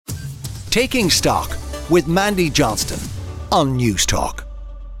Taking Stock with Mandy Johnston on News Talk.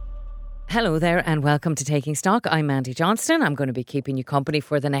 Hello there and welcome to Taking Stock. I'm Mandy Johnston. I'm going to be keeping you company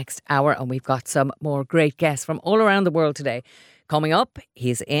for the next hour, and we've got some more great guests from all around the world today. Coming up,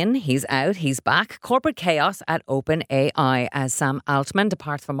 he's in, he's out, he's back. Corporate chaos at OpenAI as Sam Altman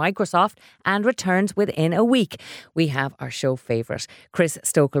departs from Microsoft and returns within a week. We have our show favourite, Chris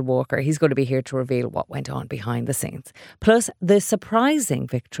Stokel-Walker. He's going to be here to reveal what went on behind the scenes. Plus, the surprising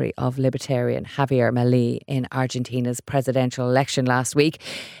victory of libertarian Javier Milei in Argentina's presidential election last week.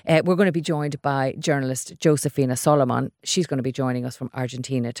 We're going to be joined by journalist Josefina Salomon. She's going to be joining us from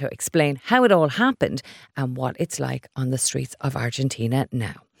Argentina to explain how it all happened and what it's like on the streets of Argentina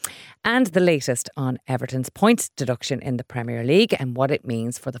now. And the latest on Everton's points deduction in the Premier League and what it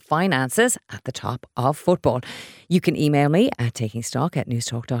means for the finances at the top of football. You can email me at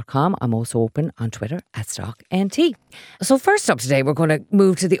takingstock@newstalk.com. I'm also open on Twitter at StockNT. So first up today, we're going to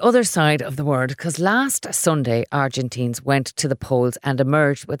move to the other side of the world, because last Sunday, Argentines went to the polls and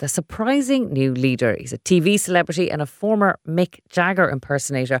emerged with a surprising new leader. He's a TV celebrity and a former Mick Jagger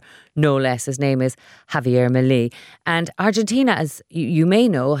impersonator, no less. His name is Javier Milei. And Argentina, as you may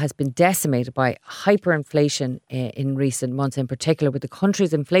know, has been decimated by hyperinflation in recent months, in particular with the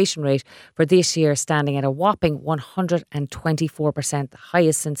country's inflation rate for this year standing at a whopping 124%, the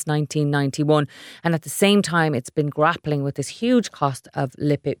highest since 1991. And at the same time, it's been grappling with this huge cost of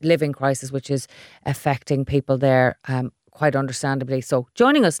living crisis, which is affecting people there quite understandably. So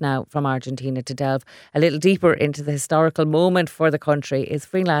joining us now from Argentina to delve a little deeper into the historical moment for the country is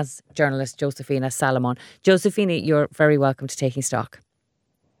freelance journalist Josefina Salomon. Josefina, you're very welcome to Taking Stock.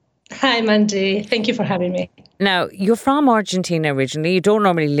 Hi, Mandy. Thank you for having me. Now, you're from Argentina originally. You don't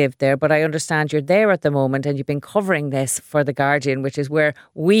normally live there, but I understand you're there at the moment and you've been covering this for The Guardian, which is where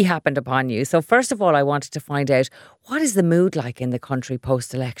we happened upon you. So first of all, I wanted to find out, what is the mood like in the country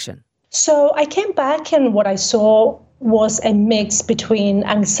post-election? So I came back and what I saw was a mix between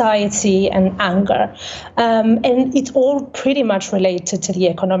anxiety and anger. And it's all pretty much related to the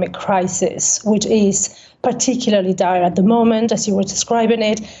economic crisis, which is particularly dire at the moment, as you were describing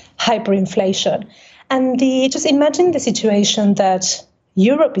it, hyperinflation. And just imagine the situation that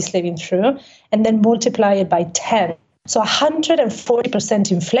Europe is living through and then multiply it by 10. So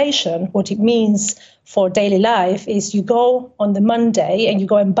 140% inflation, what it means for daily life is you go on the Monday and you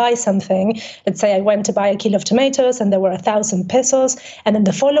go and buy something. Let's say I went to buy a kilo of tomatoes and there were 1,000 pesos. And then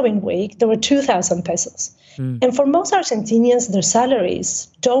the following week, there were 2,000 pesos. And for most Argentinians, their salaries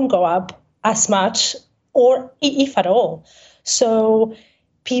don't go up as much, or if at all. So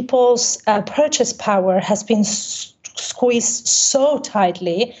people's purchase power has been squeezed so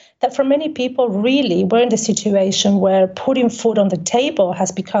tightly that for many people, really, we're in the situation where putting food on the table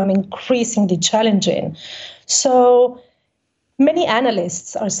has become increasingly challenging. So many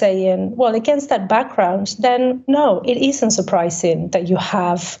analysts are saying, well, against that background, then no, it isn't surprising that you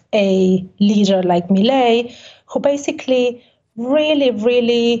have a leader like Milei, who basically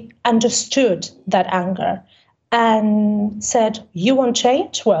really understood that anger and said, you want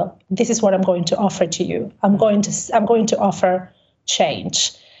change? Well, this is what I'm going to offer to you. I'm going to offer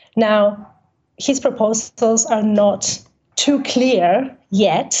change. Now, his proposals are not too clear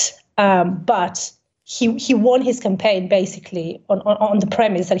yet, but he won his campaign basically on the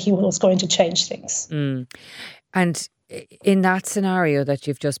premise that he was going to change things. And in that scenario that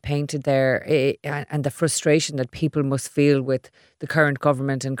you've just painted there, and the frustration that people must feel with the current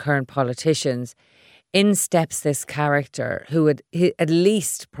government and current politicians, in steps this character who at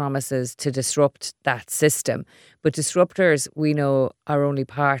least promises to disrupt that system. But disruptors, we know, are only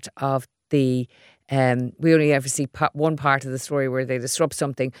part of the... we only ever see one part of the story where they disrupt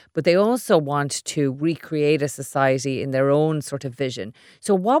something, but they also want to recreate a society in their own sort of vision.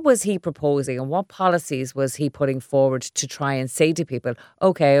 So what was he proposing and what policies was he putting forward to try and say to people,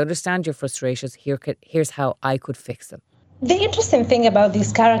 okay, I understand your frustrations, here's how I could fix them? The interesting thing about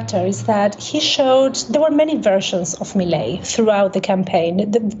this character is that he showed there were many versions of Milei throughout the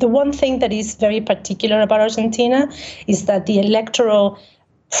campaign. The one thing that is very particular about Argentina is that the electoral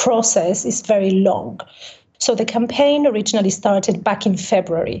process is very long. So the campaign originally started back in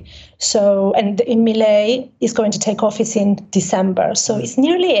February. And Milei is going to take office in December. So it's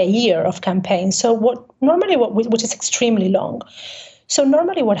nearly a year of campaign. So which is extremely long. So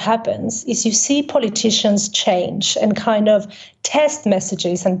normally what happens is you see politicians change and kind of test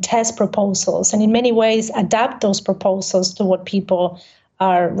messages and test proposals, and in many ways adapt those proposals to what people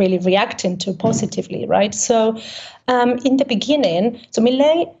are really reacting to positively, right? So in the beginning,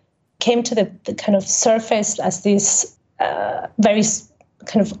 Milei came to the kind of surface as this very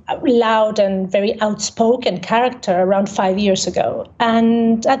kind of loud and very outspoken character around 5 years ago.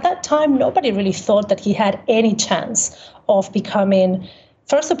 And at that time, nobody really thought that he had any chance of becoming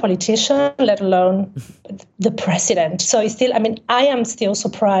first a politician, let alone the president. So I am still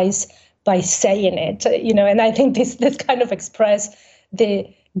surprised by saying it, and I think this kind of expressed the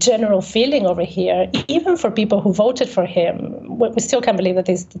general feeling over here, even for people who voted for him. We still can't believe that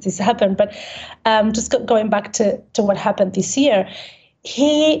this happened. But just going back to what happened this year,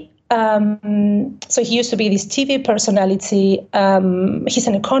 he used to be this TV personality. He's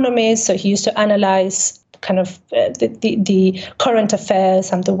an economist, so he used to analyze kind of the current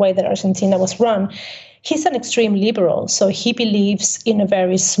affairs and the way that Argentina was run. He's an extreme liberal, so he believes in a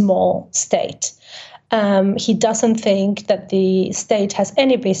very small state. He doesn't think that the state has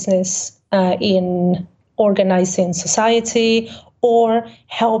any business in organizing society or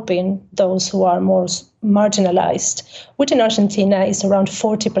helping those who are more marginalized, which in Argentina is around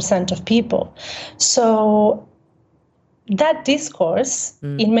 40% of people. So that discourse,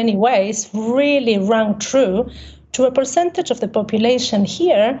 in many ways, really rang true to a percentage of the population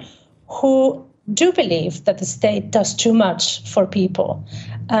here who do believe that the state does too much for people,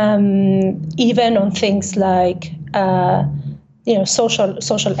 even on things like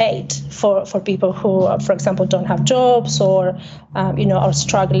social aid for people who, for example, don't have jobs or are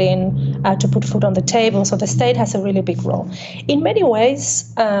struggling to put food on the table. So the state has a really big role. In many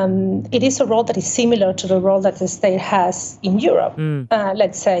ways, it is a role that is similar to the role that the state has in Europe,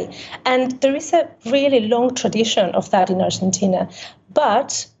 let's say. And there is a really long tradition of that in Argentina.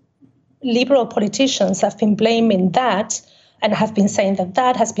 But liberal politicians have been blaming that and have been saying that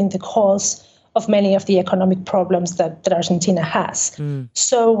that has been the cause of many of the economic problems that Argentina has.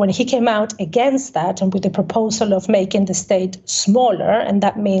 So when he came out against that and with the proposal of making the state smaller, and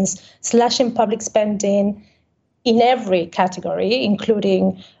that means slashing public spending in every category,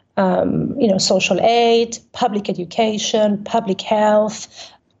 including social aid, public education, public health,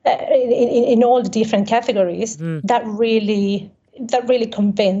 in all the different categories, that really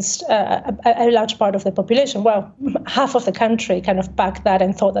convinced a large part of the population. Well, half of the country kind of backed that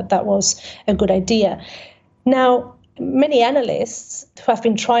and thought that that was a good idea. Now, many analysts who have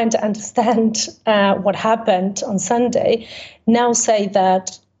been trying to understand what happened on Sunday now say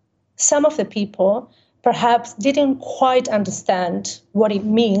that some of the people perhaps didn't quite understand what it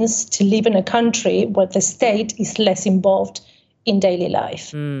means to live in a country where the state is less involved in daily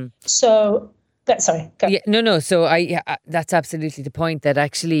life. So sorry. Go. Yeah, no. So that's absolutely the point, that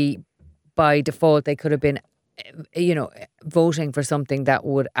actually by default they could have been, voting for something that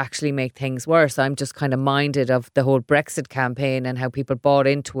would actually make things worse. I'm just kind of minded of the whole Brexit campaign and how people bought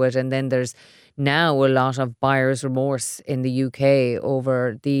into it. And then there's now a lot of buyer's remorse in the UK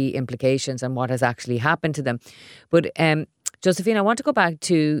over the implications and what has actually happened to them. But Josefina, I want to go back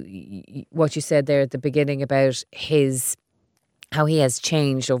to what you said there at the beginning about how he has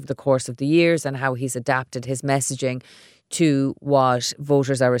changed over the course of the years and how he's adapted his messaging to what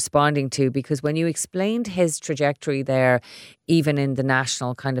voters are responding to. Because when you explained his trajectory there, even in the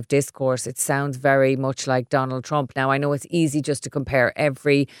national kind of discourse, it sounds very much like Donald Trump. Now, I know it's easy just to compare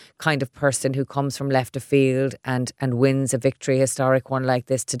every kind of person who comes from left of field and wins a victory, historic one like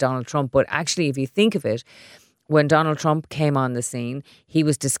this, to Donald Trump. But actually, if you think of it, when Donald Trump came on the scene, he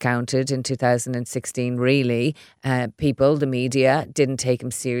was discounted in 2016, really. People, the media, didn't take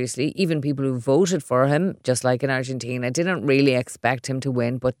him seriously. Even people who voted for him, just like in Argentina, didn't really expect him to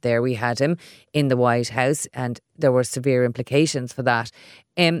win. But there we had him in the White House, and there were severe implications for that.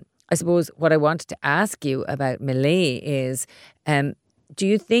 I suppose what I wanted to ask you about Milei is, do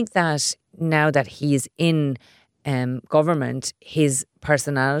you think that now that he's in government, his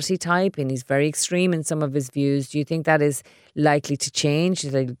personality type, and he's very extreme in some of his views, do you think that is likely to change?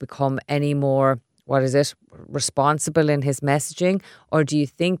 Does he become any more, responsible in his messaging? Or do you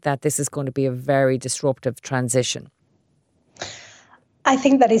think that this is going to be a very disruptive transition? I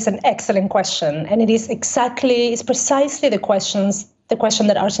think that is an excellent question. And it's precisely the question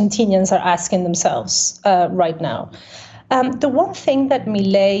that Argentinians are asking themselves right now. The one thing that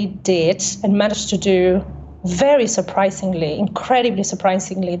Milei did and managed to do very surprisingly, incredibly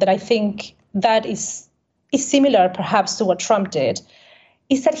surprisingly, that I think that is similar perhaps to what Trump did,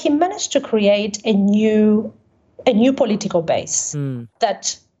 is that he managed to create a new political base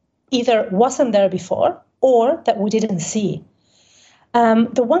that either wasn't there before or that we didn't see.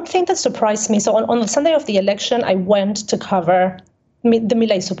 The one thing that surprised me, so on the Sunday of the election, I went to cover the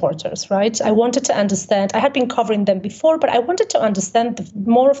Milei supporters, right? I wanted to understand, I had been covering them before, but I wanted to understand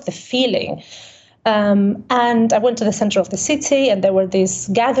more of the feeling. And I went to the center of the city, and there were this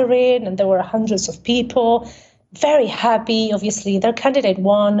gathering, and there were hundreds of people. very happy. Obviously, their candidate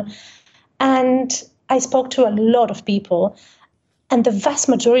won. And I spoke to a lot of people, and the vast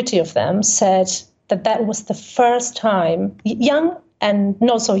majority of them said that that was the first time, young and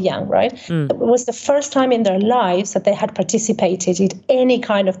not so young, right? It was the first time in their lives that they had participated in any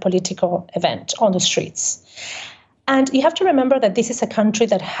kind of political event on the streets. And you have to remember that this is a country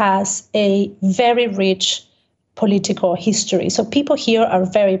that has a very rich political history. So people here are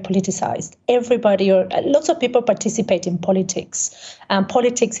very politicized. Everybody, or lots of people, participate in politics.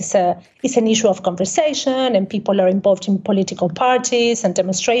 Politics is an issue of conversation, and people are involved in political parties, and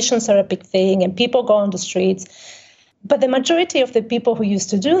demonstrations are a big thing, and people go on the streets. But the majority of the people who used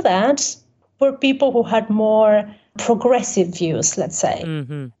to do that were people who had more progressive views, let's say.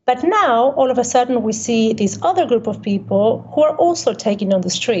 Mm-hmm. But now, all of a sudden, we see this other group of people who are also taking on the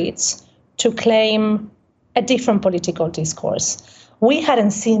streets to claim a different political discourse. We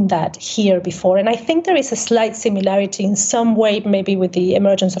hadn't seen that here before. And I think there is a slight similarity in some way, maybe with the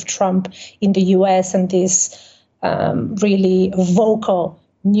emergence of Trump in the US and this really vocal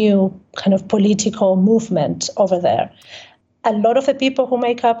new kind of political movement over there. A lot of the people who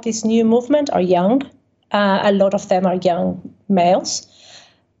make up this new movement are young. A lot of them are young males.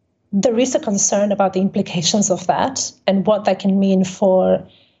 There is a concern about the implications of that and what that can mean for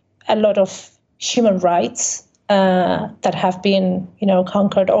a lot of human rights that have been,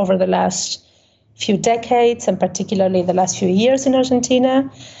 conquered over the last few decades, and particularly the last few years in Argentina.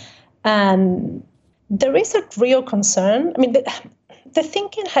 And there is a real concern. I mean, the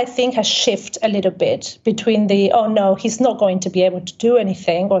thinking, I think, has shifted a little bit between oh no, he's not going to be able to do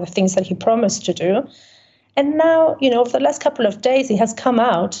anything, or the things that he promised to do. And now, over the last couple of days, he has come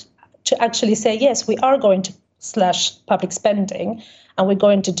out to actually say, yes, we are going to slash public spending, and we're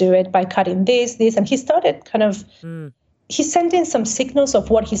going to do it by cutting this. And he started he's sending some signals of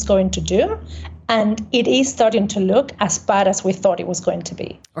what he's going to do, and it is starting to look as bad as we thought it was going to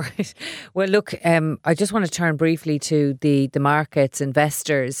be. All right. Well, look, I just want to turn briefly to the markets,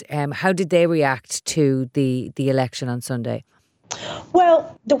 investors. How did they react to the election on Sunday?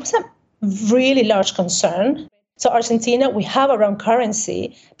 Well, there was a really large concern. So Argentina, we have our own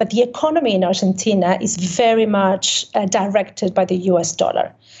currency, but the economy in Argentina is very much directed by the US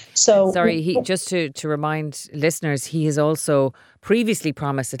dollar. So, sorry, just to remind listeners, he has also previously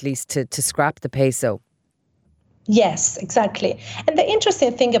promised at least to scrap the peso. Yes, exactly. And the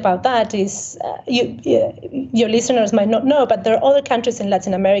interesting thing about that is your listeners might not know, but there are other countries in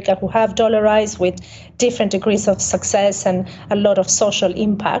Latin America who have dollarized with different degrees of success and a lot of social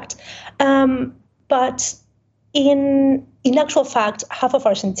impact. But in actual fact, half of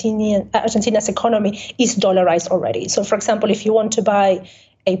Argentina's economy is dollarized already. So, for example, if you want to buy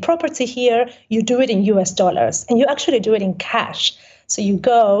a property here, you do it in US dollars, and you actually do it in cash. So you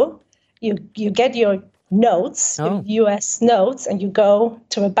go, you get your notes, US notes, and you go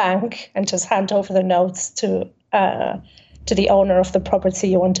to a bank and just hand over the notes to the owner of the property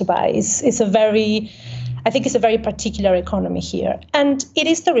you want to buy. I think it's a very particular economy here. And it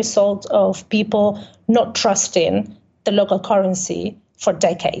is the result of people not trusting the local currency for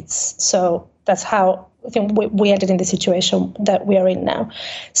decades. So that's how I think we ended in the situation that we are in now.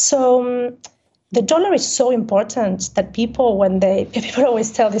 So the dollar is so important that people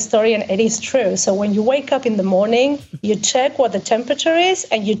always tell this story, and it is true. So when you wake up in the morning, you check what the temperature is,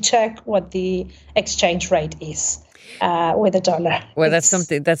 and you check what the exchange rate is. With a dollar. Well, that's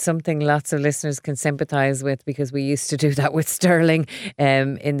something lots of listeners can sympathise with, because we used to do that with sterling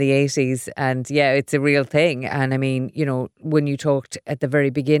in the 80s. And yeah, it's a real thing. And I mean, when you talked at the very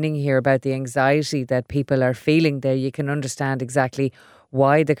beginning here about the anxiety that people are feeling there, you can understand exactly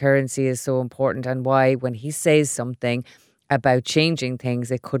why the currency is so important, and why when he says something about changing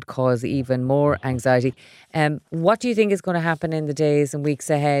things, it could cause even more anxiety. What do you think is going to happen in the days and weeks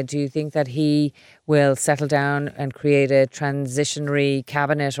ahead? Do you think that he will settle down and create a transitionary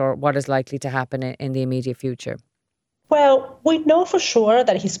cabinet, or what is likely to happen in the immediate future? Well, we know for sure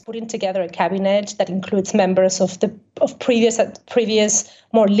that he's putting together a cabinet that includes members of previous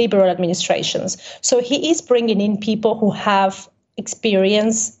more liberal administrations. So he is bringing in people who have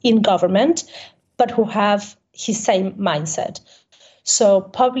experience in government, but who have his same mindset. So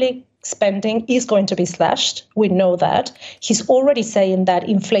public spending is going to be slashed. We know that. He's already saying that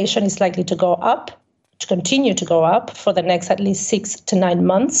inflation is likely to continue to go up for the next at least 6 to 9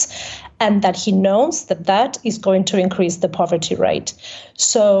 months, and that he knows that is going to increase the poverty rate.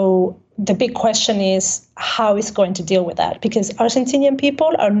 So the big question is how he's going to deal with that, because Argentinian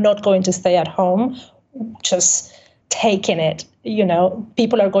people are not going to stay at home just taking it.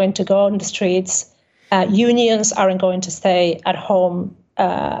 People are going to go on the streets. Unions aren't going to stay at home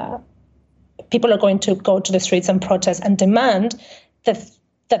people are going to go to the streets and protest and demand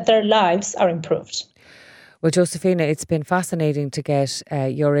that their lives are improved. Well, Josefina, it's been fascinating to get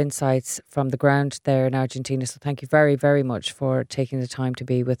your insights from the ground there in Argentina. So thank you very, very much for taking the time to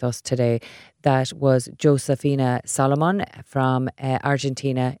be with us today. That was Josefina Salomon from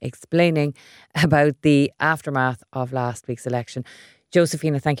Argentina explaining about the aftermath of last week's election.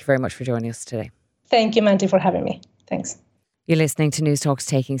 Josefina, thank you very much for joining us today. Thank you, Mandy, for having me. Thanks. You're listening to News Talk's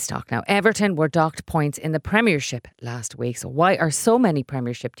Taking Stock. Now, Everton were docked points in the Premiership last week. So why are so many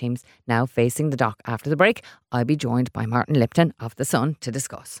Premiership teams now facing the dock? After the break, I'll be joined by Martin Lipton of The Sun to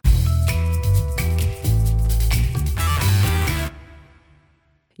discuss.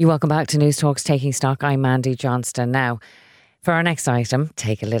 You're welcome back to News Talk's Taking Stock. I'm Mandy Johnston. Now, for our next item,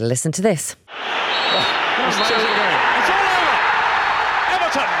 take a little listen to this. It's all over.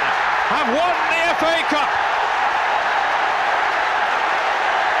 Everton have won the FA Cup.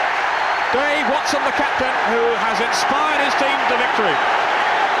 Dave Watson, the captain, who has inspired his team to victory.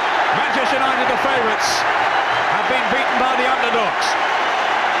 Manchester United, the favourites, have been beaten by the underdogs.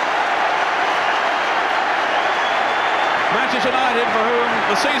 Manchester United, for whom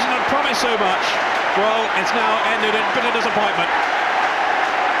the season had promised so much, well, it's now ended in bitter disappointment.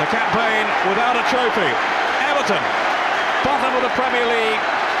 The campaign without a trophy. Everton, bottom of the Premier League,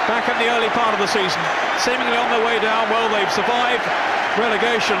 back in the early part of the season, seemingly on their way down. Well, they've survived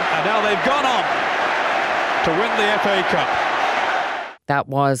relegation and now they've gone on to win the FA Cup. That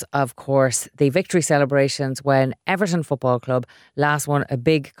was, of course, the victory celebrations when Everton Football Club last won a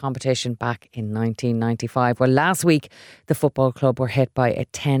big competition back in 1995. Well, last week, the football club were hit by a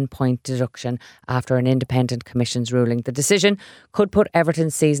 10-point deduction after an independent commission's ruling. The decision could put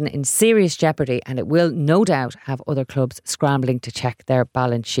Everton's season in serious jeopardy, and it will no doubt have other clubs scrambling to check their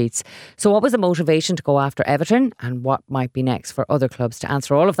balance sheets. So what was the motivation to go after Everton, and what might be next for other clubs? To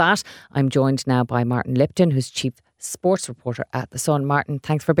answer all of that, I'm joined now by Martin Lipton, who's chief sports reporter at The Sun. Martin,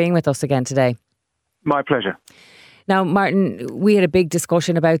 thanks for being with us again today. My pleasure. Now, Martin, we had a big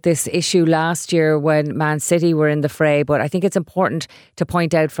discussion about this issue last year when Man City were in the fray, but I think it's important to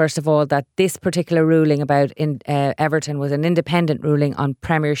point out, first of all, that this particular ruling about Everton was an independent ruling on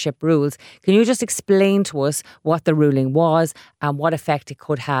Premiership rules. Can you just explain to us what the ruling was and what effect it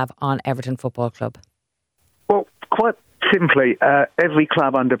could have on Everton Football Club? Well, quite simply, every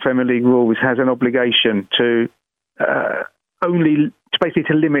club under Premier League rules has an obligation to basically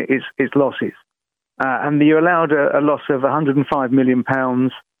to limit its losses. And you're allowed a loss of £105 million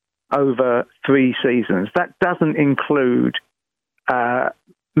over 3 seasons. That doesn't include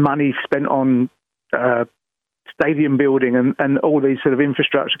money spent on stadium building and all these sort of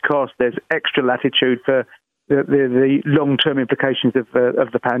infrastructure costs. There's extra latitude for the long-term implications of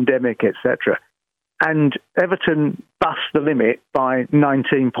the pandemic, etc. And Everton bust the limit by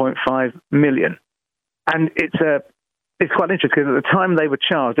 19.5 million. And it's quite interesting because at the time they were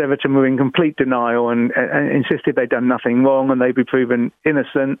charged, Everton were in complete denial and insisted they'd done nothing wrong and they'd be proven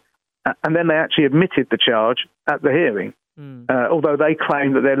innocent. And then they actually admitted the charge at the hearing, although they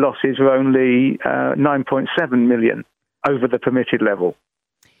claimed that their losses were only 9.7 million over the permitted level.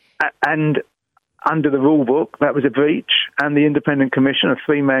 And under the rule book, that was a breach, and the independent commission,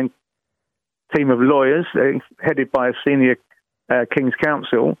 a 3-man team of lawyers headed by a senior King's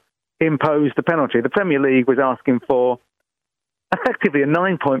Counsel, imposed the penalty. The Premier League was asking for effectively a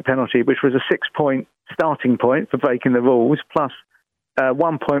 9-point penalty, which was a 6-point starting point for breaking the rules, plus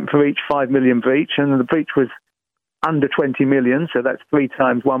 1 point for each 5 million breach, and the breach was under 20 million, so that's 3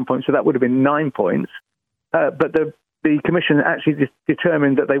 times 1 point, so that would have been 9 points. But the Commission actually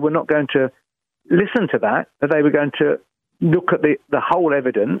determined that they were not going to listen to that they were going to look at the whole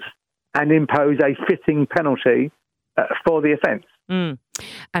evidence and impose a fitting penalty for the offence.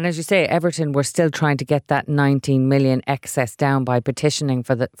 And as you say, Everton were still trying to get that 19 million excess down by petitioning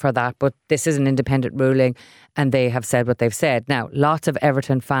for that. But this is an independent ruling and they have said what they've said. Now, lots of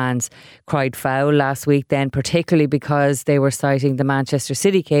Everton fans cried foul last week then, particularly because they were citing the Manchester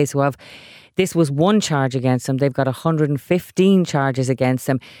City case, this was one charge against them. They've got 115 charges against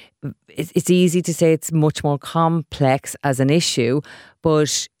them. It's easy to say it's much more complex as an issue,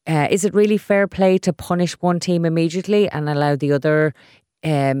 but is it really fair play to punish one team immediately and allow the other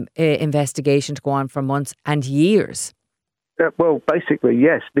investigation to go on for months and years? Well, basically,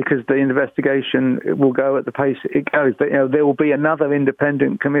 yes, because the investigation will go at the pace it goes. But, there will be another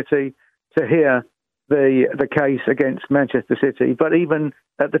independent committee to hear the case against Manchester City. But even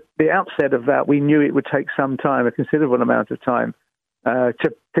at the outset of that, we knew it would take some time, a considerable amount of time, to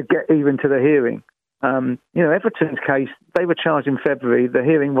get even to the hearing. Everton's case, they were charged in February. The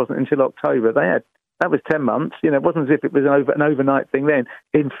hearing wasn't until October. That was 10 months. It wasn't as if it was an overnight thing then.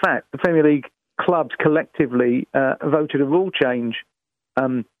 In fact, the Premier League clubs collectively voted a rule change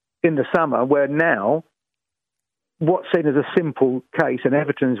in the summer, where now what's seen as a simple case, and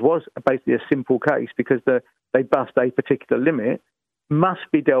Everton's was basically a simple case because they bust a particular limit, must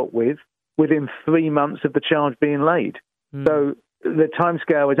be dealt with within 3 months of the charge being laid. So the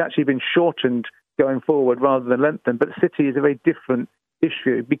timescale has actually been shortened going forward rather than lengthened. But City is a very different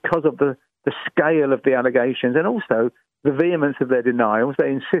issue because of the scale of the allegations and also the vehemence of their denials.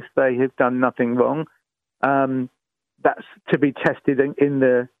 They insist they have done nothing wrong. That's to be tested in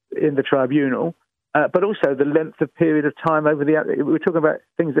the tribunal. But also the length of period of time over we're talking about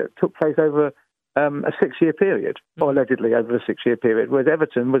things that took place over a 6-year period, or allegedly over a 6-year period, whereas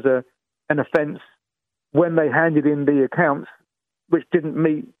Everton was an offence when they handed in the accounts, which didn't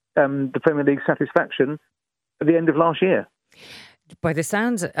meet the Premier League's satisfaction at the end of last year. By the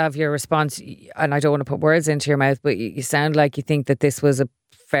sounds of your response, and I don't want to put words into your mouth, but you sound like you think that this was a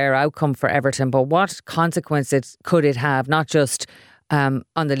fair outcome for Everton. But what consequences could it have, not just on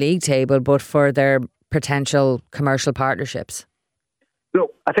the league table, but for their potential commercial partnerships?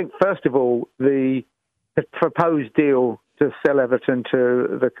 Look, I think first of all, the proposed deal to sell Everton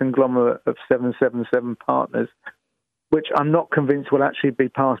to the conglomerate of 777 partners, which I'm not convinced will actually be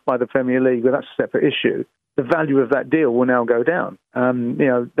passed by the Premier League, but that's a separate issue. The value of that deal will now go down.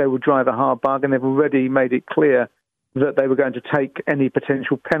 They will drive a hard bargain. They've already made it clear that they were going to take any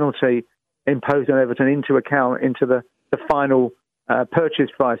potential penalty imposed on Everton into account into the final purchase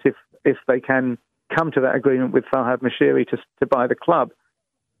price if they can come to that agreement with Farhad Moshiri to buy the club.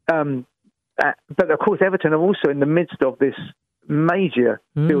 But of course, Everton are also in the midst of this major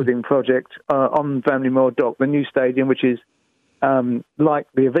building project on Bramley Moor Dock, the new stadium, which is like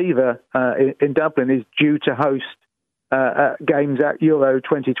the Aviva in Dublin, is due to host games at Euro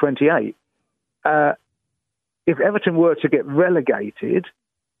 2028. If Everton were to get relegated,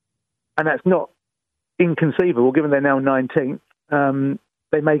 and that's not inconceivable given they're now 19th,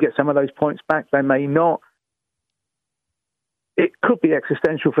 they may get some of those points back, they may not. It could be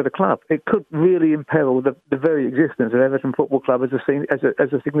existential for the club. It could really imperil the very existence of Everton Football Club as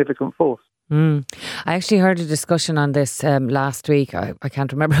a significant force. I actually heard a discussion on this last week. I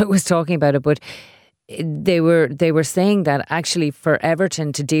can't remember who was talking about it, but they were saying that actually for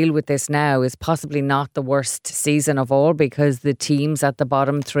Everton to deal with this now is possibly not the worst season of all, because the teams at the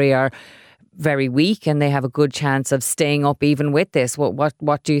bottom three are very weak and they have a good chance of staying up even with this.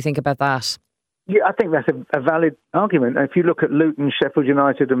 What do you think about that? Yeah, I think that's a valid argument. If you look at Luton, Sheffield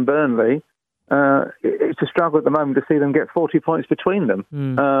United and Burnley, it's a struggle at the moment to see them get 40 points between them.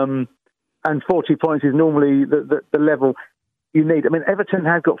 And 40 points is normally the level you need. I mean, Everton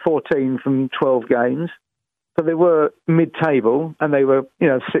had got 14 from 12 games, so they were mid-table and they were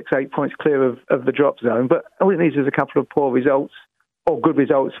 6-8 points clear of the drop zone. But all it needs is a couple of poor results or good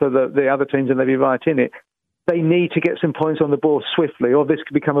results for the other teams and they'll be right in it. They need to get some points on the board swiftly, or this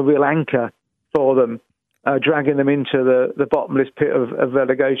could become a real anchor for them, dragging them into the bottomless pit of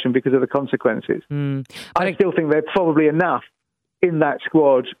relegation because of the consequences. I still think they're probably enough in that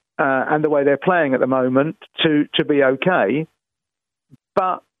squad and the way they're playing at the moment to be okay.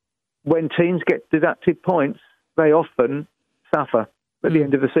 But when teams get deducted points, they often suffer at the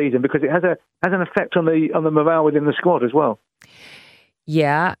end of the season because it has an effect on the morale within the squad as well.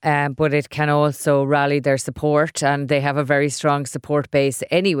 Yeah, but it can also rally their support, and they have a very strong support base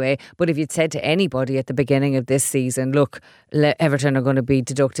anyway. But if you'd said to anybody at the beginning of this season, look, Everton are going to be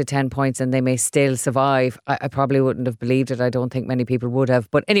deducted 10 points and they may still survive, I probably wouldn't have believed it. I don't think many people would have.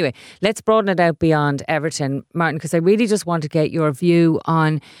 But anyway, let's broaden it out beyond Everton, Martin, because I really just want to get your view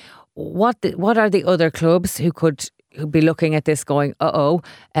on what are the other clubs who could be looking at this going,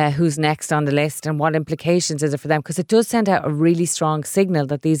 who's next on the list and what implications is it for them? Because it does send out a really strong signal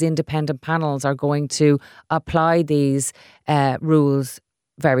that these independent panels are going to apply these rules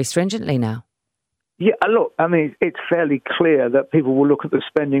very stringently now. Yeah, look, I mean, it's fairly clear that people will look at the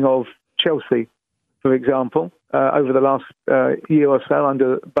spending of Chelsea, for example, over the last year or so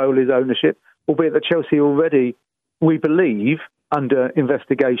under Bowley's ownership, albeit that Chelsea already, we believe, under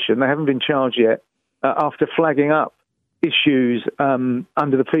investigation. They haven't been charged yet after flagging up issues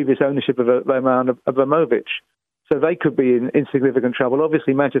under the previous ownership of Roman Abramovich. So they could be in significant trouble.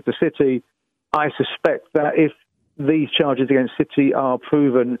 Obviously, Manchester City, I suspect that if these charges against City are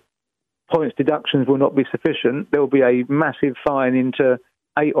proven, points deductions will not be sufficient. There will be a massive fine into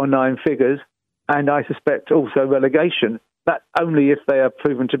 8 or 9 figures, and I suspect also relegation. That only if they are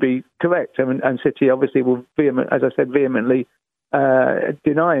proven to be correct. And City obviously will, vehemently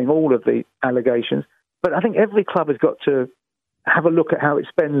denying all of the allegations. But I think every club has got to have a look at how it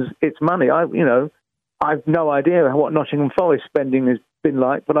spends its money. I've no idea what Nottingham Forest spending been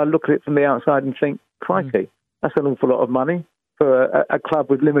like, but I look at it from the outside and think, crikey, that's an awful lot of money for a club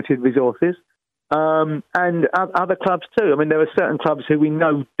with limited resources. And other clubs too. I mean, there are certain clubs who we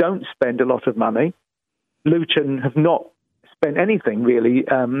know don't spend a lot of money. Luton have not spent anything really.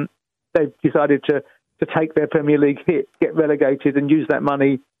 They've decided to take their Premier League hit, get relegated, and use that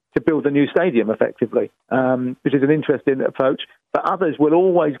money to build a new stadium effectively, which is an interesting approach. But others will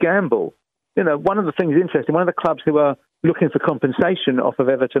always gamble. You know, one of the things interesting, one of the clubs who are looking for compensation off of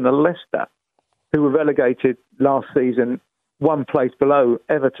Everton are Leicester, who were relegated last season, one place below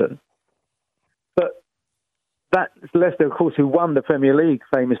Everton. But that's Leicester, of course, who won the Premier League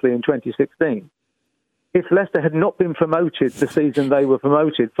famously in 2016. If Leicester had not been promoted the season they were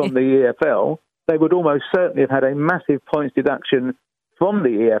promoted from the EFL, they would almost certainly have had a massive points deduction from the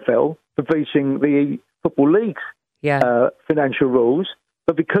EFL for breaching the Football League's financial rules.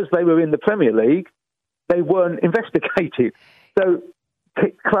 But because they were in the Premier League, they weren't investigated. So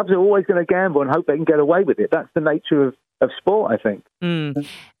clubs are always going to gamble and hope they can get away with it. That's the nature of sport, I think.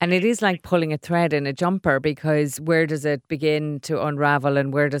 And it is like pulling a thread in a jumper, because where does it begin to unravel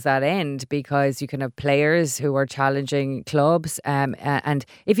and where does that end? Because you can have players who are challenging clubs. And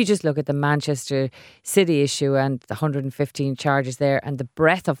if you just look at the Manchester City issue and the 115 charges there and the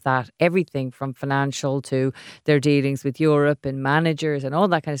breadth of that, everything from financial to their dealings with Europe and managers and all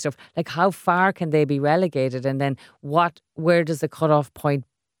that kind of stuff, like how far can they be relegated? And then where does the cutoff point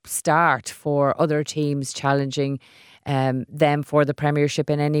start for other teams challenging them for the Premiership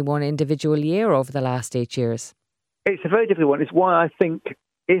in any one individual year over the last 8 years? It's a very difficult one. It's why I think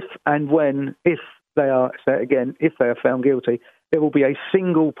if they are found guilty, there will be a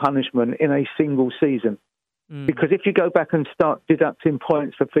single punishment in a single season. Because if you go back and start deducting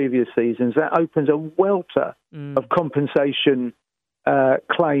points for previous seasons, that opens a welter of compensation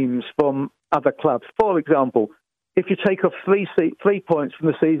claims from other clubs. For example, if you take off 3 points from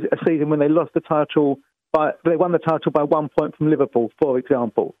a season when they lost the title, they won the title by 1 point from Liverpool, for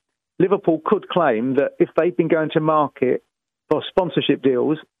example. Liverpool could claim that if they'd been going to market for sponsorship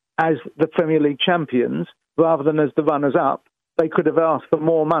deals as the Premier League champions rather than as the runners-up, they could have asked for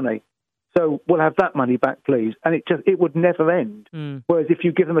more money. So we'll have that money back, please. And it would never end. Whereas if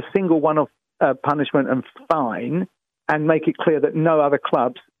you give them a single one-off punishment and fine and make it clear that no other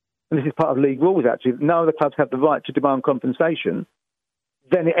clubs, and this is part of league rules actually, no other clubs have the right to demand compensation,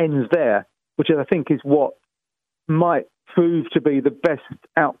 then it ends there, which I think is what might prove to be the best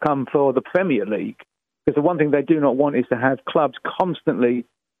outcome for the Premier League. Because the one thing they do not want is to have clubs constantly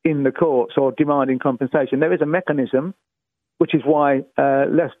in the courts or demanding compensation. There is a mechanism, which is why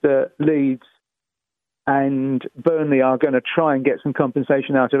Leicester, Leeds and Burnley are going to try and get some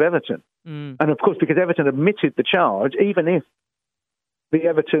compensation out of Everton. And of course, because Everton admitted the charge, even if the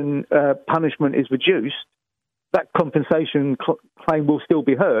Everton punishment is reduced, that compensation claim will still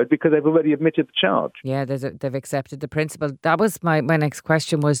be heard because they've already admitted the charge. Yeah, they've accepted the principle. That was my next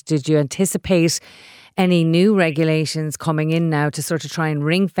question was, did you anticipate any new regulations coming in now to sort of try and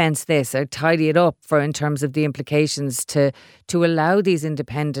ring fence this or tidy it up in terms of the implications to allow these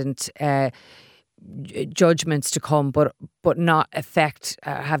independent judgments to come, but not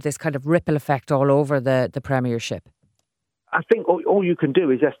have this kind of ripple effect all over the Premiership? I think all you can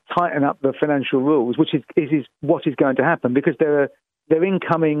do is just tighten up the financial rules, which is what is going to happen, because they're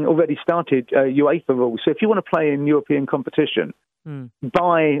incoming, already started UEFA rules. So if you want to play in European competition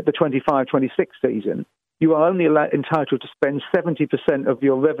by the 25-26 season, you are only entitled to spend 70% of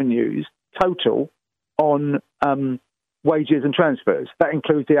your revenues total on wages and transfers. That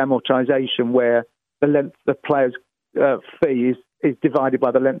includes the amortisation, where the length of the player's fee is divided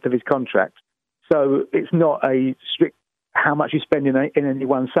by the length of his contract. So it's not a strict how much you spend in any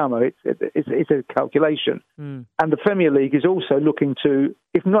one summer. It's a calculation. And the Premier League is also looking to,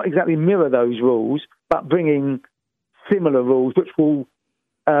 if not exactly mirror those rules, but bringing similar rules, which will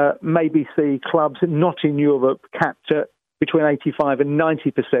maybe see clubs not in Europe capped at between 85 and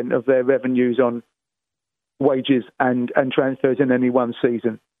 90% of their revenues on wages and transfers in any one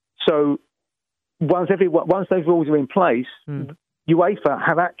season. So once those rules are in place, UEFA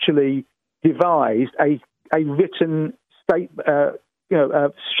have actually devised a written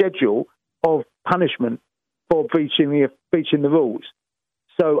schedule of punishment for breaching the rules.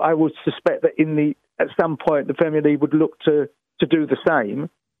 So I would suspect that at some point the Premier League would look to do the same,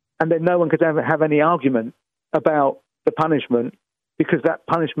 and then no one could ever have any argument about the punishment, because that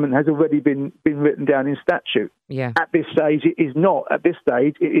punishment has already been written down in statute. Yeah. At this stage, it is not. At this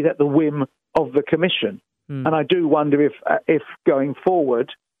stage, it is at the whim of the Commission. And I do wonder if going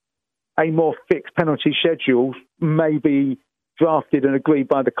forward, a more fixed penalty schedule may be drafted and agreed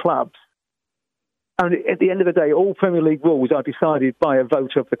by the clubs. And at the end of the day, all Premier League rules are decided by a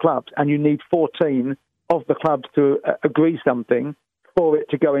vote of the clubs, and you need 14 of the clubs to agree something for it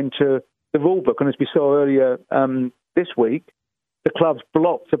to go into the rule book. And as we saw earlier this week, the clubs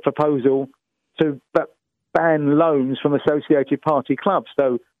blocked a proposal to ban loans from associated party clubs.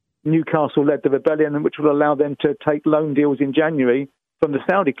 So Newcastle led the rebellion, which will allow them to take loan deals in January from the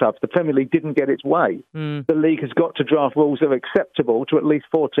Saudi clubs. The Premier League didn't get its way. The league has got to draft rules that are acceptable to at least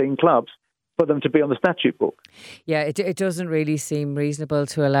 14 clubs for them to be on the statute book. Yeah, it doesn't really seem reasonable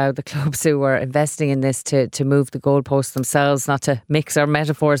to allow the clubs who are investing in this to move the goalposts themselves, not to mix our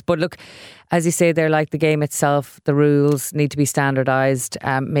metaphors. But look, as you say, they're like the game itself. The rules need to be standardised.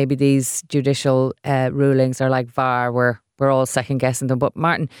 Maybe these judicial rulings are like VAR, where we're all second guessing them. But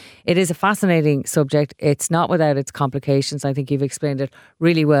Martin, it is a fascinating subject. It's not without its complications. I think you've explained it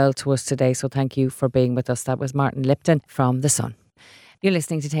really well to us today. So thank you for being with us. That was Martin Lipton from The Sun. You're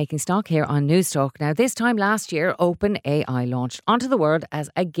listening to Taking Stock here on News Talk. Now, this time last year, OpenAI launched onto the world as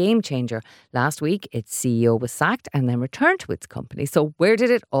a game changer. Last week, its CEO was sacked and then returned to its company. So where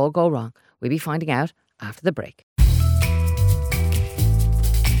did it all go wrong? We'll be finding out after the break.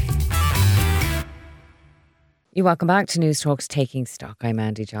 You're welcome back to News Talk's Taking Stock. I'm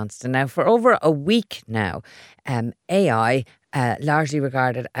Mandy Johnston. Now, for over a week now, AI, largely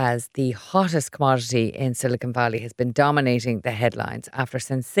regarded as the hottest commodity in Silicon Valley, has been dominating the headlines after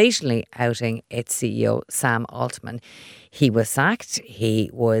sensationally outing its CEO, Sam Altman. He was sacked. He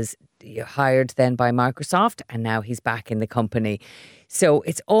was hired then by Microsoft, and now he's back in the company. So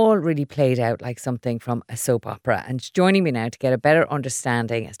it's all really played out like something from a soap opera. And joining me now to get a better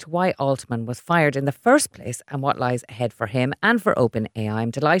understanding as to why Altman was fired in the first place and what lies ahead for him and for OpenAI,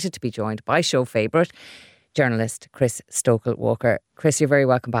 I'm delighted to be joined by show favourite, journalist Chris Stokel-Walker. Chris, you're very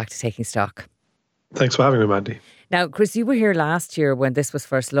welcome back to Taking Stock. Thanks for having me, Mandy. Now, Chris, you were here last year when this was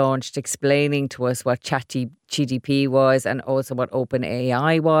first launched, explaining to us what ChatGPT was and also what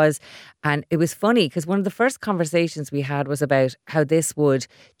OpenAI was. And it was funny because one of the first conversations we had was about how this would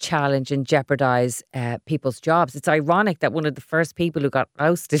challenge and jeopardise people's jobs. It's ironic that one of the first people who got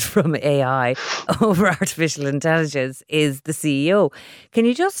ousted from AI over artificial intelligence is the CEO. Can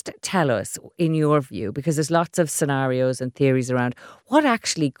you just tell us, in your view, because there's lots of scenarios and theories around, what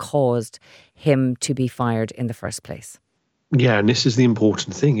actually caused him to be fired in the first place? Yeah, and this is the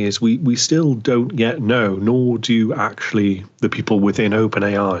important thing, is we still don't yet know, nor do actually the people within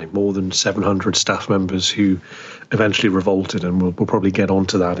OpenAI, more than 700 staff members who eventually revolted, and we'll probably get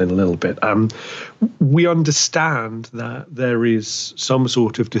onto that in a little bit. We understand that there is some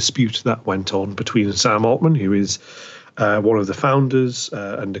sort of dispute that went on between Sam Altman, who is one of the founders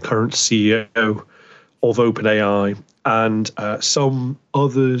and the current CEO of OpenAI, and some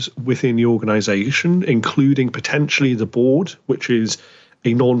others within the organisation, including potentially the board, which is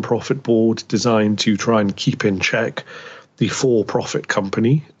a non-profit board designed to try and keep in check the for-profit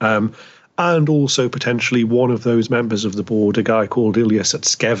company, and also potentially one of those members of the board, a guy called Ilya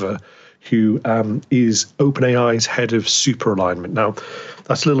Sutskever, who is OpenAI's head of super alignment. Now,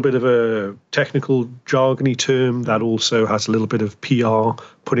 that's a little bit of a technical, jargony term that also has a little bit of PR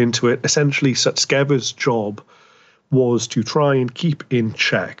put into it. Essentially, Sutskever's job was to try and keep in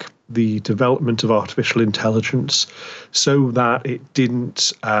check the development of artificial intelligence so that it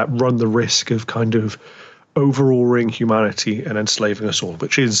didn't run the risk of kind of overawing humanity and enslaving us all,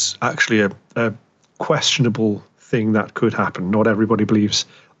 which is actually a questionable thing that could happen. Not everybody believes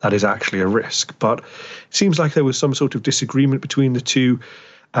that is actually a risk, but it seems like there was some sort of disagreement between the two.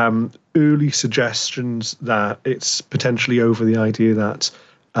 Early suggestions that it's potentially over the idea that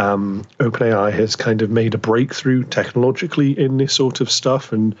OpenAI has kind of made a breakthrough technologically in this sort of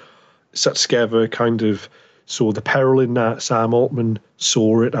stuff, and Sutskever kind of saw the peril in that. Sam Altman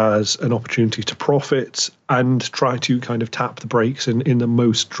saw it as an opportunity to profit and try to kind of tap the brakes in the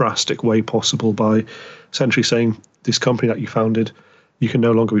most drastic way possible by essentially saying, this company that you founded, you can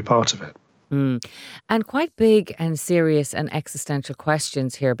no longer be part of it. And quite big and serious and existential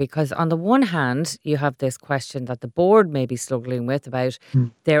questions here, because on the one hand, you have this question that the board may be struggling with about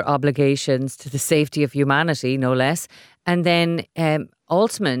their obligations to the safety of humanity, no less. And then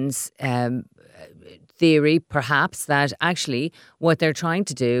Altman's theory, perhaps, that actually what they're trying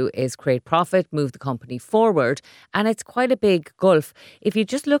to do is create profit, move the company forward. And it's quite a big gulf. If you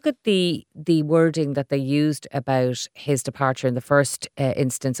just look at the wording that they used about his departure in the first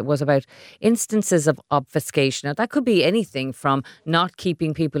instance, it was about instances of obfuscation. Now, that could be anything from not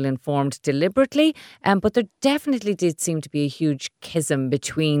keeping people informed deliberately, but there definitely did seem to be a huge schism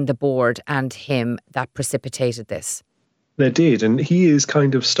between the board and him that precipitated this. There did, and he is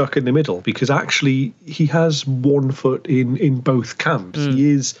kind of stuck in the middle because actually he has one foot in both camps.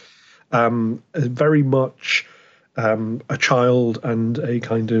 He is very much a child and a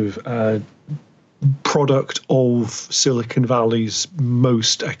kind of product of Silicon Valley's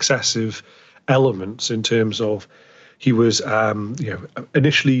most excessive elements in terms of he was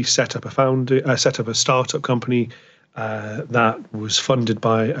initially set up a startup company that was funded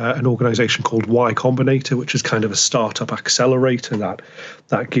by an organization called Y Combinator, which is kind of a startup accelerator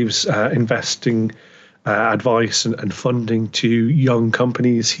that gives investing advice and funding to young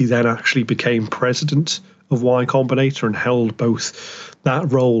companies. He then actually became president of Y Combinator and held both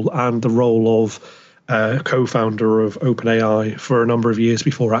that role and the role of co-founder of OpenAI for a number of years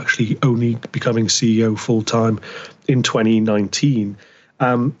before actually only becoming CEO full-time in 2019.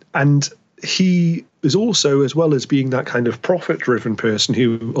 And he is also, as well as being that kind of profit-driven person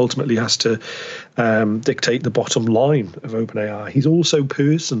who ultimately has to dictate the bottom line of OpenAI, he's also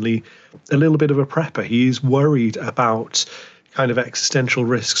personally a little bit of a prepper. He is worried about kind of existential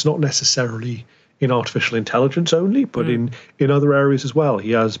risks, not necessarily in artificial intelligence only, but in other areas as well.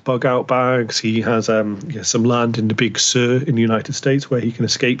 He has bug out bags. He has some land in the Big Sur in the United States where he can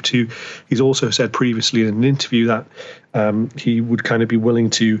escape to. He's also said previously in an interview that he would kind of be willing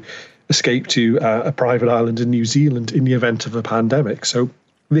to escape to a private island in New Zealand in the event of a pandemic. So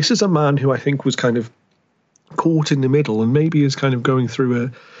this is a man who I think was kind of caught in the middle and maybe is kind of going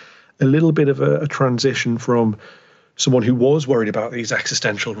through a little bit of a transition from someone who was worried about these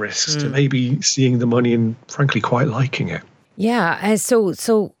existential risks to maybe seeing the money and frankly quite liking it. Yeah.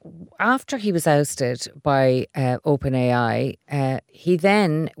 So after he was ousted by OpenAI, he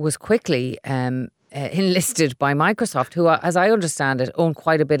then was quickly enlisted by Microsoft, who, as I understand it, own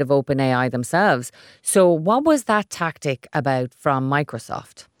quite a bit of OpenAI themselves. So what was that tactic about from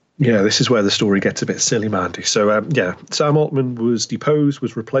Microsoft? Yeah, this is where the story gets a bit silly, Mandy. So, Sam Altman was deposed,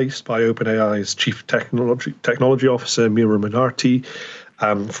 was replaced by OpenAI's chief technology officer, Mira Murati,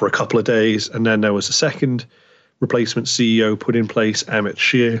 for a couple of days. And then there was a second replacement CEO put in place, Emmett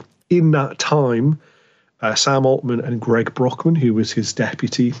Shear. In that time, Sam Altman and Greg Brockman, who was his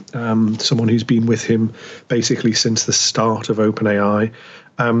deputy, someone who's been with him basically since the start of OpenAI,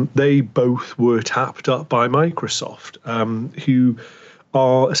 they both were tapped up by Microsoft, who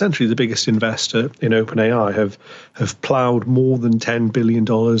are essentially the biggest investor in OpenAI, have ploughed more than $10 billion,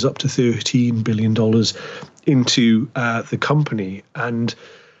 up to $13 billion into the company, and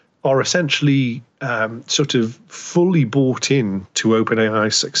are essentially sort of fully bought in to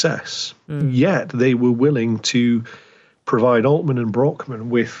OpenAI's success. Yet they were willing to provide Altman and Brockman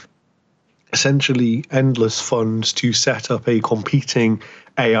with essentially endless funds to set up a competing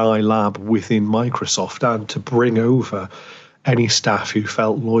AI lab within Microsoft and to bring over any staff who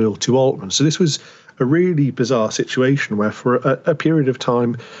felt loyal to Altman. So this was a really bizarre situation where for a period of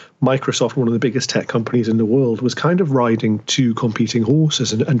time, Microsoft, one of the biggest tech companies in the world, was kind of riding two competing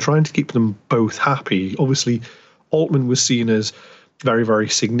horses and trying to keep them both happy. Obviously, Altman was seen as very, very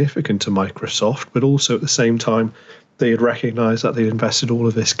significant to Microsoft, but also at the same time, they had recognized that they'd invested all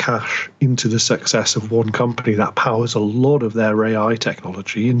of this cash into the success of one company that powers a lot of their AI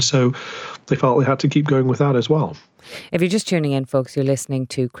technology. And so they felt they had to keep going with that as well. If you're just tuning in, folks, you're listening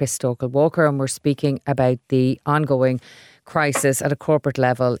to Chris Stokel-Walker, and we're speaking about the ongoing crisis at a corporate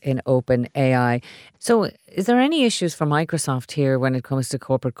level in OpenAI. So is there any issues for Microsoft here when it comes to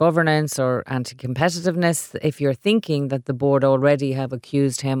corporate governance or anti-competitiveness? If you're thinking that the board already have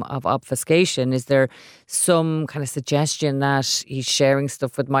accused him of obfuscation, is there some kind of suggestion that he's sharing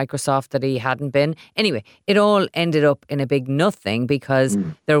stuff with Microsoft that he hadn't been? Anyway, it all ended up in a big nothing because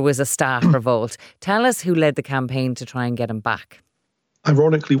there was a staff revolt. Tell us who led the campaign to try and get him back.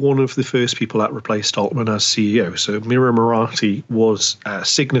 Ironically, one of the first people that replaced Altman as CEO. So Mira Murati was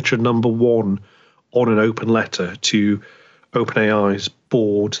signature number one on an open letter to OpenAI's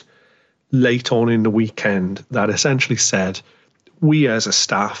board late on in the weekend that essentially said, we as a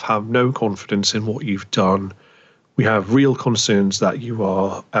staff have no confidence in what you've done. We have real concerns that you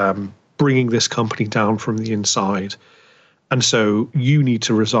are bringing this company down from the inside. And so you need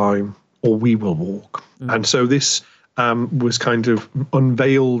to resign or we will walk. And so this was kind of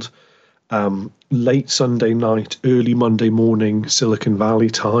unveiled late Sunday night, early Monday morning, Silicon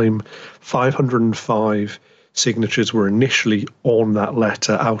Valley time. 505 signatures were initially on that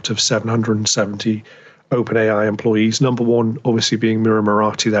letter out of 770 OpenAI employees. Number one, obviously, being Mira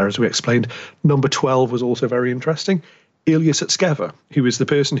Murati there, as we explained. Number 12 was also very interesting. Ilya Sutskever, who is the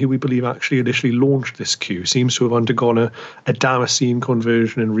person who we believe actually initially launched this coup, seems to have undergone a Damascene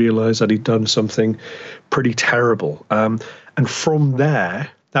conversion and realised that he'd done something pretty terrible. And from there,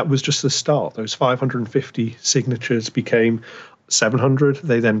 that was just the start. Those 550 signatures became 700.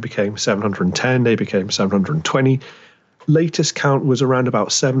 They then became 710. They became 720. latest count was around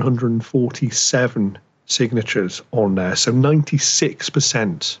about 747 signatures on there. So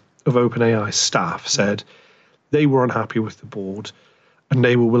 96% of OpenAI staff said they were unhappy with the board and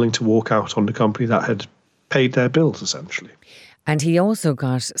they were willing to walk out on the company that had paid their bills, essentially. And he also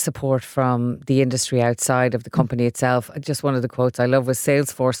got support from the industry outside of the company itself. Just one of the quotes I love was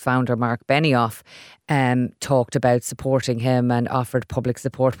Salesforce founder Mark Benioff talked about supporting him and offered public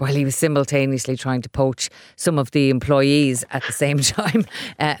support while he was simultaneously trying to poach some of the employees at the same time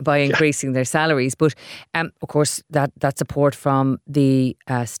by increasing their salaries. But of course, that support from the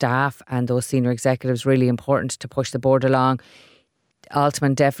staff and those senior executives really important to push the board along.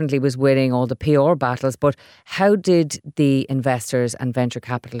 Altman definitely was winning all the PR battles, but how did the investors and venture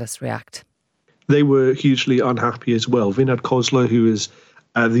capitalists react? They were hugely unhappy as well. Vinod Khosla, who is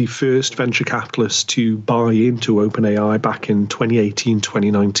the first venture capitalist to buy into OpenAI back in 2018,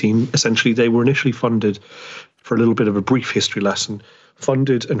 2019. Essentially, they were initially funded, for a little bit of a brief history lesson,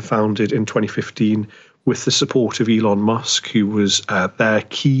 funded and founded in 2015 with the support of Elon Musk, who was there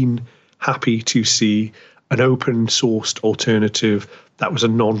keen, happy to see an open-sourced alternative that was a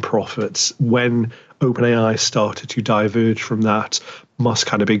non-profit. When OpenAI started to diverge from that, Musk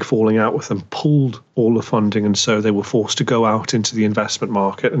had a big falling out with them, pulled all the funding, and so they were forced to go out into the investment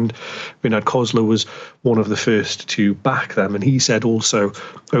market. And Vinod Khosla was one of the first to back them. And he said also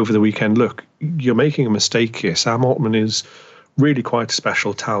over the weekend, look, you're making a mistake here. Sam Altman is really quite a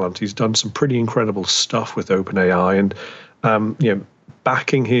special talent. He's done some pretty incredible stuff with OpenAI, and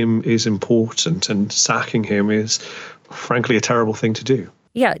backing him is important, and sacking him is, frankly, a terrible thing to do.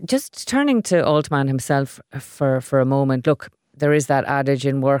 Yeah, just turning to Altman himself for a moment. Look, there is that adage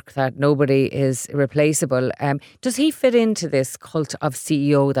in work that nobody is irreplaceable. Does he fit into this cult of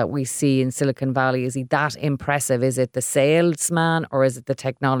CEO that we see in Silicon Valley? Is he that impressive? Is it the salesman or is it the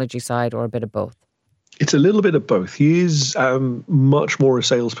technology side, or a bit of both? It's a little bit of both. He is much more a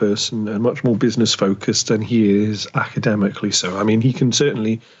salesperson and much more business focused than he is academically so. I mean, he can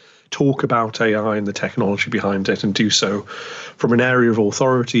certainly talk about AI and the technology behind it and do so from an area of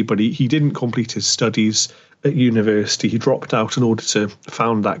authority, but he didn't complete his studies at university. He dropped out in order to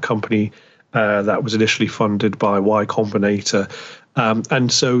found that company that was initially funded by Y Combinator.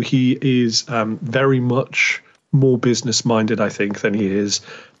 And so he is very much more business minded, I think, than he is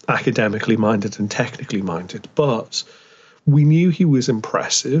academically minded and technically minded. But we knew he was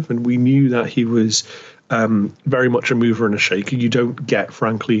impressive, and we knew that he was very much a mover and a shaker. You don't get,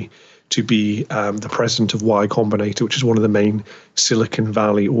 frankly, to be the president of Y Combinator, which is one of the main Silicon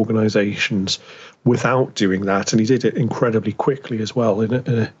Valley organizations, without doing that. And he did it incredibly quickly as well in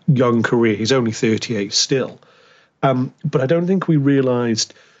a young career. He's only 38 still. But I don't think we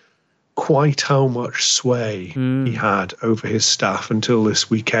realized quite how much sway he had over his staff until this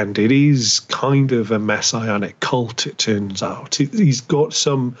weekend. It is kind of a messianic cult, it turns out. He's got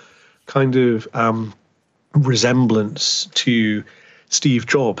some kind of resemblance to Steve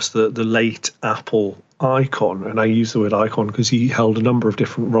Jobs, the late Apple icon. And I use the word icon because he held a number of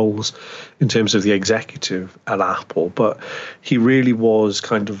different roles in terms of the executive at Apple. But he really was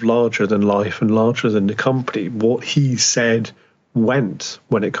kind of larger than life and larger than the company. What he said went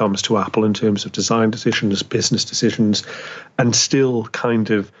when it comes to Apple in terms of design decisions, business decisions, and still kind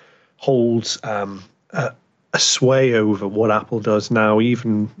of holds a sway over what Apple does now,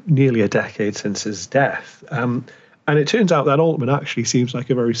 even nearly a decade since his death. And it turns out that Altman actually seems like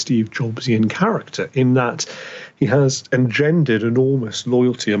a very Steve Jobsian character in that he has engendered enormous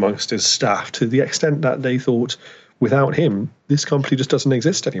loyalty amongst his staff to the extent that they thought, without him, this company just doesn't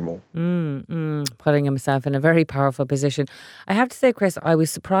exist anymore. Putting himself in a very powerful position. I have to say, Chris, I was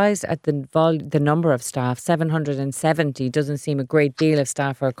surprised at the number of staff. 770 doesn't seem a great deal of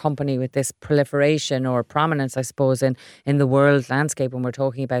staff for a company with this proliferation or prominence, I suppose, in the world landscape when we're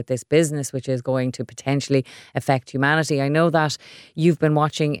talking about this business, which is going to potentially affect humanity. I know that you've been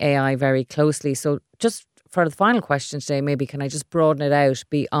watching AI very closely, so just for the final question today, maybe can I just broaden it out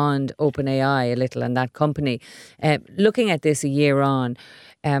beyond OpenAI a little and that company? Looking at this a year on,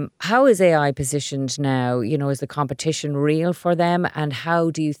 how is AI positioned now? You know, is the competition real for them? And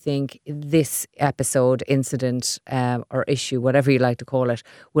how do you think this episode, incident or issue, whatever you like to call it,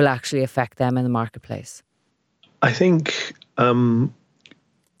 will actually affect them in the marketplace? I think in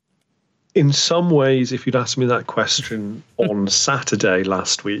some ways, if you'd asked me that question on Saturday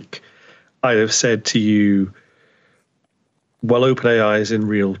last week, I have said to you, well, OpenAI is in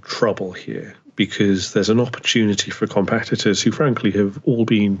real trouble here because there's an opportunity for competitors who, frankly, have all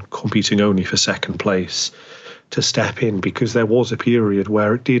been competing only for second place to step in, because there was a period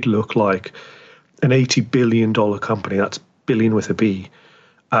where it did look like an $80 billion company, that's billion with a B,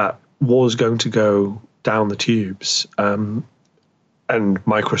 was going to go down the tubes. And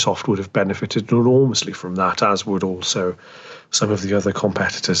Microsoft would have benefited enormously from that, as would also some of the other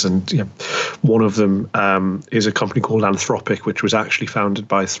competitors. And one of them is a company called Anthropic, which was actually founded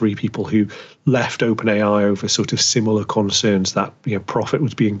by 3 people who left OpenAI over sort of similar concerns that profit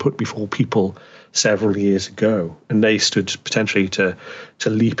was being put before people several years ago, and they stood potentially to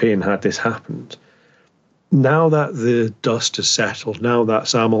leap in had this happened. Now that the dust has settled, now that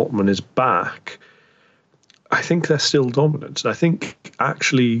Sam Altman is back, I think they're still dominant. I think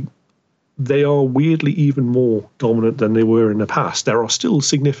actually they are weirdly even more dominant than they were in the past. There are still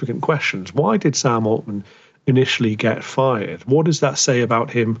significant questions. Why did Sam Altman initially get fired? What does that say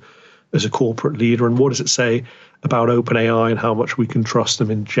about him as a corporate leader? And what does it say about OpenAI and how much we can trust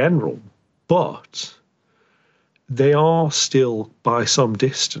them in general? But they are still, by some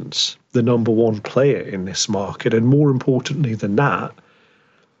distance, the number one player in this market. And more importantly than that,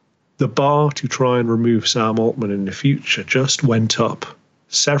 the bar to try and remove Sam Altman in the future just went up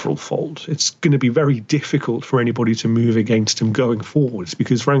several-fold. It's going to be very difficult for anybody to move against him going forwards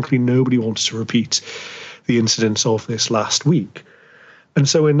because, frankly, nobody wants to repeat the incidents of this last week. And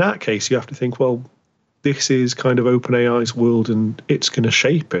so in that case, you have to think, well, this is kind of OpenAI's world and it's going to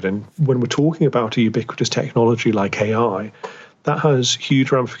shape it. And when we're talking about a ubiquitous technology like AI, that has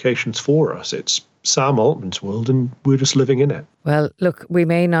huge ramifications for us. It's Sam Altman's world and we're just living in it. Well, look, we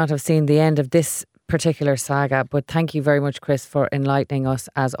may not have seen the end of this particular saga, but thank you very much, Chris, for enlightening us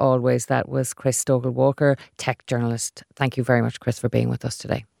as always. That was Chris Stokel-Walker, tech journalist. Thank you very much, Chris, for being with us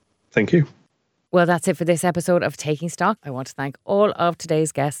today. Thank you. Well, that's it for this episode of Taking Stock. I want to thank all of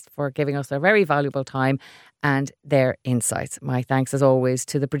today's guests for giving us their very valuable time and their insights. My thanks, as always,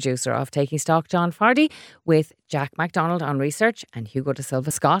 to the producer of Taking Stock, John Fardy, with Jack MacDonald on research and Hugo de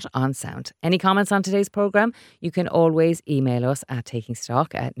Silva Scott on sound. Any comments on today's programme, you can always email us at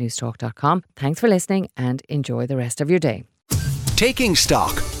takingstock@newstalk.com. Thanks for listening and enjoy the rest of your day. Taking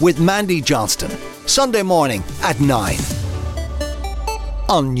Stock with Mandy Johnston, Sunday morning at 9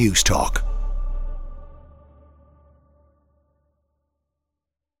 on Newstalk.